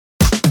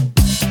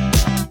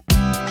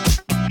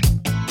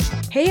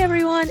Hey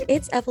everyone,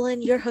 it's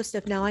Evelyn, your host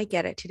of Now I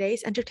Get It,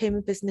 today's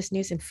entertainment business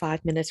news in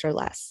 5 minutes or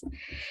less.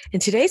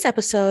 In today's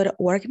episode,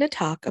 we're going to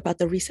talk about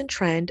the recent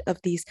trend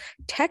of these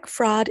tech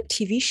fraud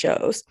TV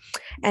shows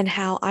and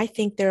how I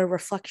think they're a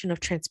reflection of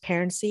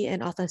transparency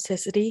and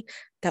authenticity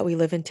that we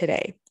live in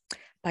today.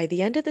 By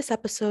the end of this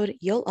episode,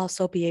 you'll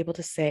also be able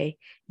to say,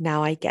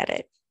 Now I Get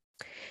It.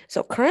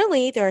 So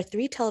currently, there are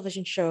 3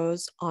 television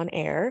shows on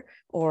air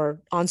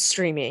or on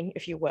streaming,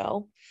 if you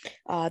will.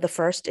 The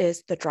first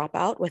is The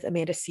Dropout with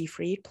Amanda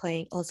Seyfried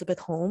playing Elizabeth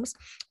Holmes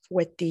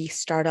with the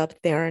startup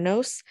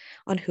Theranos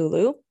on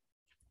Hulu.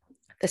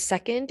 The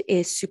second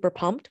is Super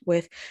Pumped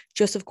with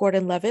Joseph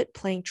Gordon-Levitt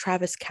playing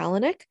Travis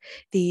Kalanick,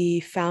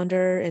 the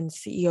founder and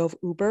CEO of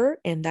Uber,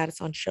 and that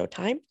is on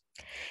Showtime.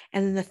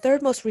 And then the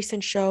third most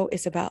recent show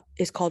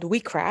is called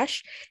We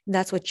Crash, and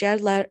that's with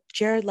Jared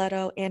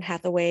Leto, Anne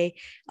Hathaway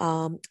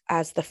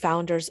as the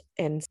founders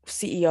and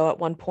CEO at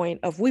one point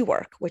of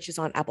WeWork, which is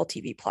on Apple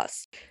TV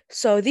Plus.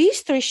 So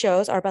these 3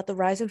 shows are about the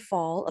rise and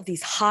fall of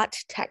these hot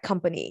tech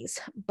companies,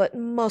 but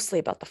mostly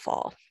about the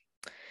fall.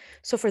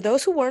 So for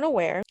those who weren't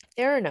aware,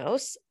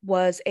 Theranos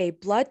was a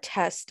blood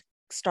test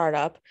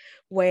startup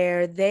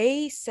where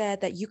they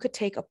said that you could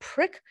take a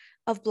prick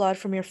of blood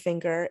from your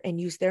finger and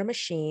use their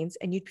machines,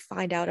 and you'd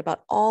find out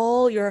about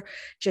all your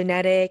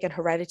genetic and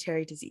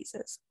hereditary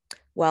diseases.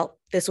 Well,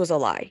 this was a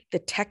lie. The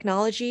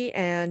technology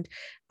and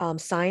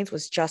science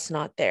was just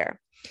not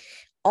there.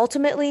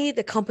 Ultimately,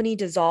 the company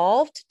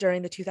dissolved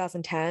during the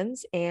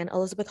 2010s, and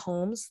Elizabeth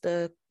Holmes,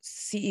 the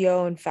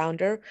CEO and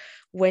founder,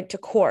 went to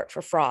court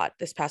for fraud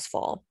this past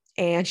fall.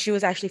 And she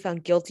was actually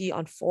found guilty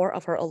on 4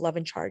 of her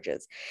 11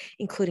 charges,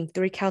 including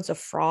 3 counts of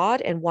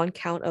fraud and 1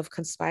 count of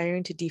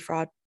conspiring to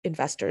defraud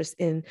investors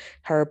in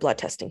her blood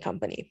testing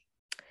company.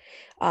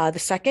 The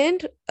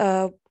second,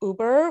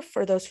 Uber,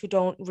 for those who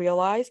don't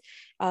realize,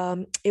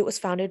 it was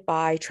founded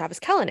by Travis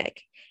Kalanick,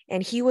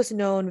 and he was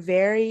known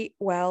very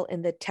well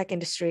in the tech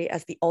industry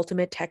as the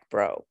ultimate tech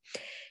bro.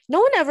 No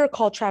one ever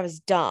called Travis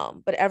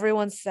dumb, but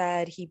everyone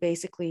said he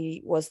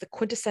basically was the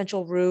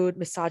quintessential rude,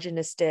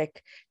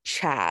 misogynistic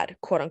Chad,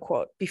 quote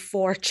unquote,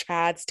 before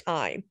Chad's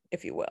time,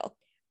 if you will.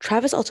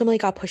 Travis ultimately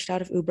got pushed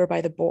out of Uber by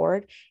the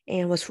board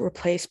and was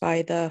replaced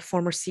by the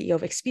former CEO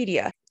of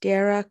Expedia,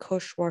 Dara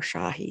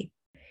Khosrowshahi.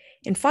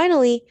 And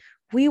finally,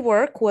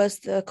 WeWork was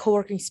the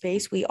co-working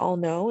space we all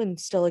know and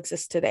still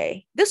exists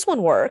today. This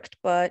one worked,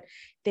 but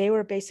they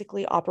were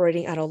basically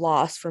operating at a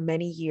loss for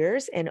many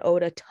years and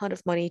owed a ton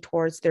of money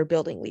towards their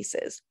building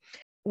leases.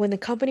 When the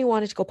company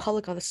wanted to go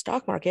public on the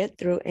stock market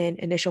through an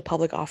initial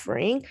public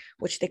offering,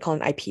 which they call an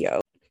IPO,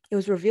 it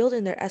was revealed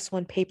in their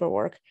S1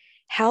 paperwork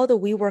how the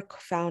WeWork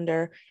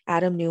founder,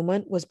 Adam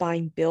Neumann, was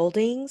buying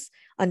buildings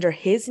under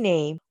his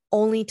name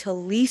only to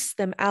lease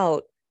them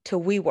out to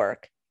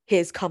WeWork,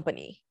 his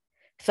company.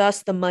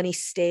 Thus, the money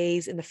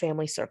stays in the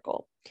family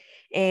circle.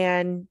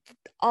 And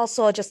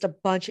also just a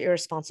bunch of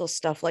irresponsible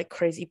stuff like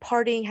crazy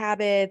partying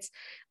habits.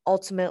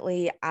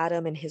 Ultimately,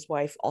 Adam and his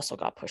wife also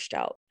got pushed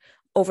out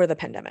over the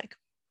pandemic.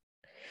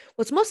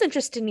 What's most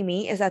interesting to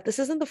me is that this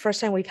isn't the first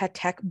time we've had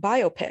tech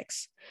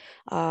biopics.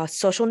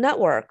 Social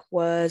Network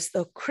was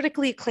the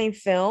critically acclaimed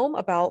film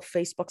about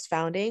Facebook's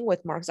founding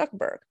with Mark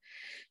Zuckerberg.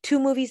 2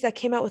 movies that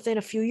came out within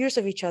a few years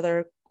of each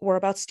other were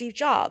about Steve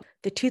Jobs.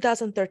 The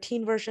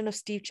 2013 version of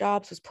Steve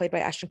Jobs was played by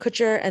Ashton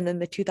Kutcher, and then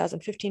the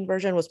 2015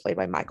 version was played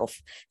by Michael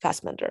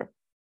Fassbender.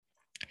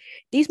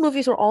 These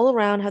movies were all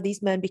around how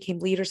these men became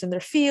leaders in their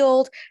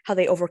field, how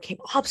they overcame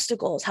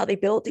obstacles, how they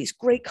built these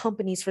great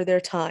companies for their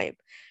time.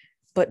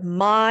 But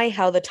my,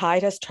 how the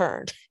tide has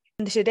turned.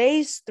 In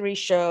today's 3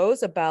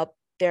 shows about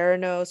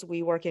Theranos,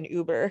 WeWork, and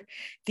Uber,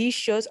 these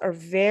shows are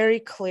very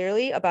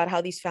clearly about how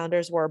these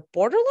founders were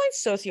borderline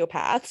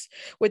sociopaths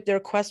with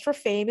their quest for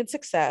fame and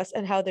success,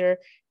 and how their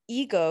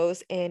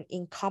egos and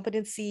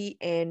incompetency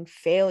and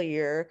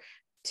failure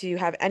to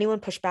have anyone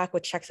push back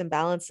with checks and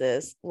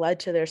balances led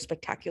to their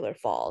spectacular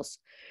falls.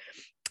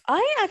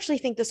 I actually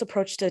think this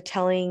approach to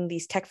telling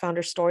these tech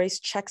founder stories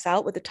checks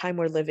out with the time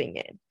we're living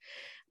in.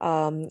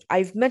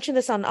 I've mentioned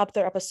this on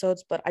other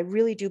episodes, but I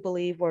really do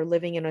believe we're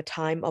living in a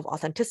time of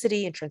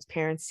authenticity and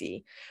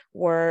transparency.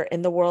 We're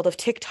in the world of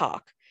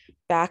TikTok,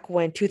 back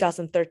when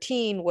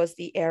 2013 was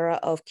the era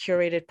of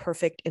curated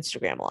perfect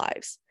Instagram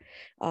lives.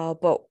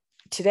 But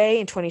today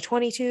in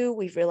 2022,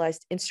 we've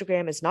realized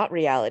Instagram is not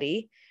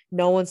reality.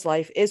 No one's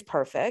life is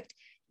perfect.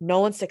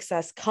 No one's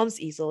success comes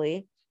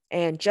easily.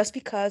 And just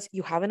because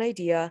you have an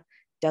idea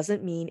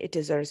doesn't mean it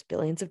deserves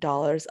billions of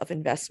dollars of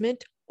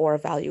investment or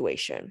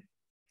evaluation.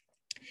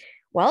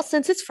 Well,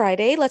 since it's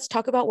Friday, let's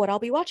talk about what I'll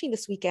be watching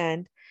this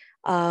weekend.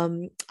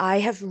 I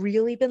have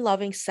really been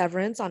loving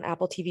Severance on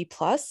Apple TV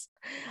Plus.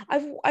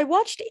 I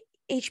watched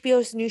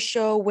HBO's new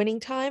show Winning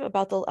Time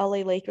about the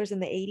LA Lakers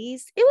in the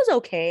 80s. It was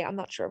okay. I'm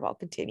not sure if I'll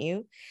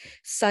continue.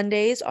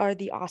 Sundays are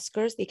the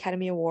Oscars, the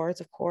Academy Awards,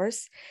 of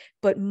course.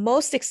 But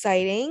most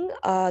exciting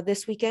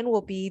this weekend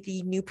will be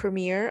the new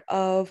premiere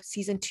of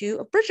season 2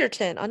 of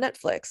Bridgerton on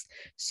Netflix.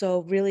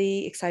 So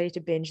really excited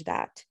to binge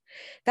that.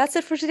 That's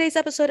it for today's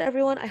episode,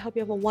 everyone. I hope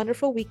you have a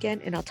wonderful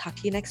weekend, and I'll talk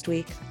to you next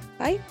week.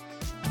 Bye.